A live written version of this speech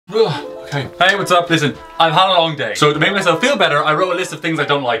Okay. Hey, what's up? Listen, I've had a long day. So to make myself feel better, I wrote a list of things I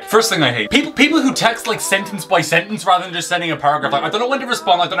don't like. First thing I hate. People who text like sentence by sentence rather than just sending a paragraph. Like, I don't know when to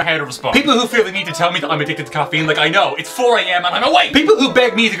respond, I don't know how to respond. People who feel the need to tell me that I'm addicted to caffeine. Like, I know, it's 4 AM and I'm awake. People who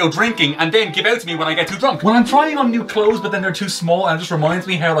beg me to go drinking and then give out to me when I get too drunk. When I'm trying on new clothes but then they're too small and it just reminds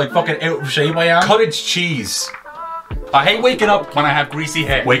me how like fucking out of shape I am. Cottage cheese. I hate waking up when I have greasy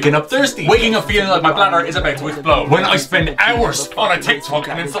head. Waking up thirsty. Waking up feeling like my bladder is about to explode. When I spend hours on a TikTok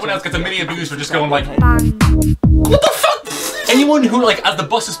and then someone else gets a million views for just going like, what the fuck? Anyone who like, as the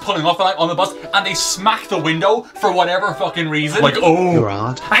bus is pulling off on the bus and they smack the window for whatever fucking reason. Like, oh. You're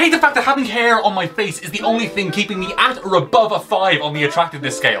odd. I hate the fact that having hair on my face is the only thing keeping me at or above a 5 on the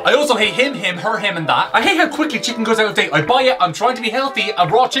attractiveness scale. I also hate him, her, him, and that. I hate how quickly chicken goes out of date. I buy it, I'm trying to be healthy, a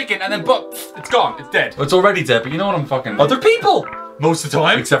raw chicken, and then it's gone, it's dead. It's already dead, but you know what I'm fucking... Other people! Most of the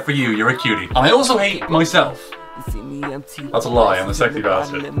time. Except for you, you're a cutie. And I also hate myself. That's a lie, I'm a sexy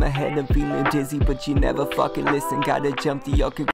bastard.